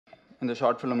இந்த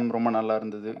short film ரொம்ப நல்லா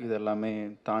இருந்தது. இது எல்லாமே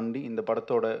தாண்டி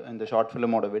இந்த ஷார்ட்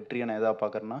ஃபிலிமோட வெற்றியை நான் எதா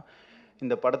பார்க்குறேன்னா,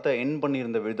 இந்த படத்தை எண்ட்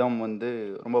பண்ணியிருந்த விதம் வந்து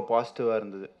ரொம்ப பாசிட்டிவாக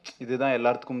இருந்தது. இதுதான்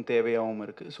எல்லாத்துக்கும் தேவையாகவும்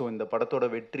இருக்குது. ஸோ இந்த படத்தோட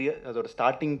வெற்றியை அதோட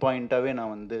ஸ்டார்ட்டிங் பாயிண்ட்டாகவே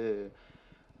நான் வந்து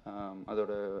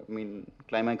அதோட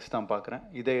கிளைமேக்ஸ் தான் பார்க்குறேன்.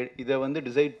 இதை வந்து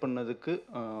டிசைட் பண்ணதுக்கு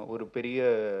ஒரு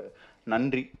பெரிய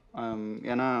நன்றி.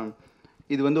 ஏன்னா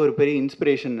இது வந்து ஒரு பெரிய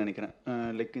இன்ஸ்பிரேஷன் நினைக்கிறேன்.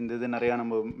 லைக் இந்த இது நிறையா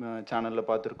நம்ம சேனலில்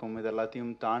பார்த்துருக்கோம். இது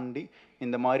எல்லாத்தையும் தாண்டி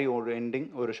இந்த மாதிரி ஒரு எண்டிங்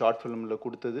ஒரு ஷார்ட் ஃபிலிமில்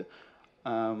கொடுத்தது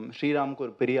ஸ்ரீராமுக்கு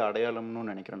ஒரு பெரிய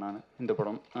அடையாளம்னு நினைக்கிறேன் நான். இந்த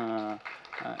படம்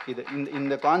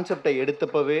இந்த கான்செப்டை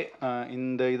எடுத்தப்பவே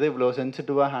இதை இவ்வளோ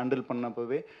சென்சிட்டிவாக ஹேண்டில்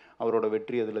பண்ணப்பவே அவரோட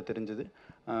வெற்றி அதில் தெரிஞ்சுது.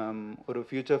 ஒரு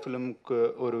ஃப்யூச்சர் ஃபிலிமுக்கு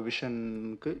ஒரு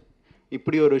விஷனுக்கு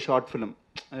இப்படி ஒரு ஷார்ட் ஃபிலிம்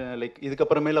லைக்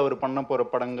இதுக்கப்புறமேல அவர் பண்ண போகிற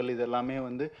படங்கள் இது எல்லாமே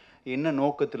வந்து என்ன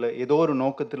நோக்கத்தில் ஏதோ ஒரு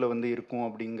நோக்கத்தில் வந்து இருக்கும்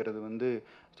அப்படிங்கிறது வந்து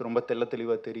ரொம்ப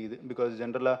தெளிவாக தெரியுது. பிகாஸ்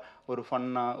ஜென்ரலாக ஒரு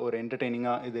ஃபன்னாக ஒரு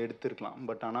என்டர்டெய்னிங்காக இதை எடுத்துருக்கலாம்.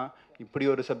 பட் ஆனால் இப்படி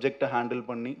ஒரு சப்ஜெக்டை ஹேண்டில்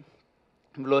பண்ணி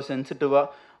இவ்வளோ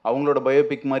சென்சிட்டிவாக அவங்களோட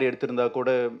பயோபிக் மாதிரி எடுத்திருந்தா கூட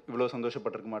இவ்வளோ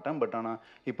சந்தோஷப்பட்டிருக்க மாட்டேன். பட் ஆனால்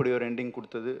இப்படி ஒரு எண்டிங்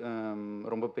கொடுத்தது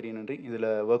ரொம்ப பெரிய நன்றி. இதில்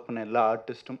ஒர்க் பண்ண எல்லா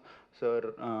ஆர்டிஸ்ட்டும் சார்,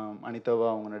 அனிதாவா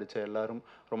அவங்க நடித்த எல்லாரும்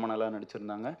ரொம்ப நல்லா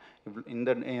நடிச்சிருந்தாங்க.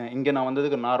 இங்கே நான்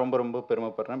வந்ததுக்கு நான் ரொம்ப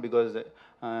பெருமைப்படுறேன். பிகாஸ்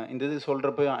இந்த இது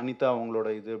சொல்கிறப்ப அனிதா அவங்களோட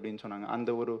இது அப்படின்னு சொன்னாங்க.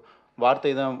 அந்த ஒரு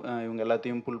வார்த்தை தான் இவங்க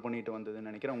எல்லாத்தையும் புல் பண்ணிட்டு வந்ததுன்னு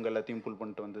நினைக்கிறேன். உங்கள் எல்லாத்தையும் புல்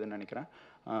பண்ணிட்டு வந்ததுன்னு நினைக்கிறேன்.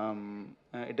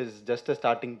 It is just a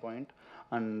starting point.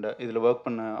 And இதில் ஒர்க்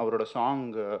பண்ண அவரோட சாங்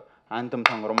ஆந்தம்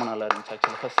சாங் ரொம்ப நல்லா இருந்துச்சு.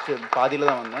 ஆக்சுவலாக ஃபஸ்ட்டு பாதியில்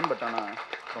தான் வந்தேன். பட் ஆனால்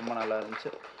ரொம்ப நல்லா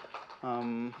இருந்துச்சு.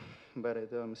 வேறு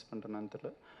எதுவும் மிஸ் பண்ணுறேன்னு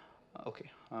தெரியல. Okay,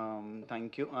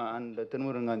 thank you. அண்ட்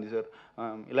திருமுருகாந்தி சார்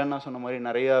இல்லைன்னா சொன்ன மாதிரி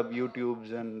நிறையா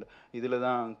யூடியூப்ஸ் அண்ட் இதில்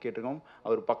தான் கேட்டிருக்கோம்.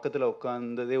 அவர் பக்கத்தில்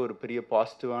உட்காந்ததே ஒரு பெரிய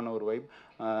பாசிட்டிவான ஒரு vibe.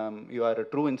 You are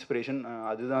true inspiration.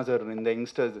 அதுதான் சார் இந்த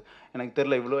யங்ஸ்டர்ஸ் எனக்கு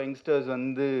தெரில இவ்வளோ யங்ஸ்டர்ஸ்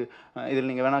வந்து இதில்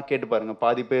நீங்கள் வேணால் கேட்டு பாருங்கள்.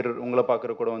 பாதி பேர் உங்களை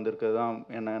பார்க்குற கூட வந்திருக்கிறது தான்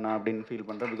நான் அப்படின்னு ஃபீல்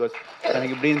பண்ணுறேன். பிகாஸ்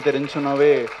எனக்கு இப்படின்னு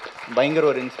தெரிஞ்சுனாவே பயங்கர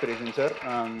ஒரு இன்ஸ்பிரேஷன் சார்.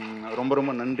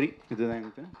 ரொம்ப நன்றி. இதுதான்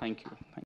எனக்கு. தேங்க்யூ.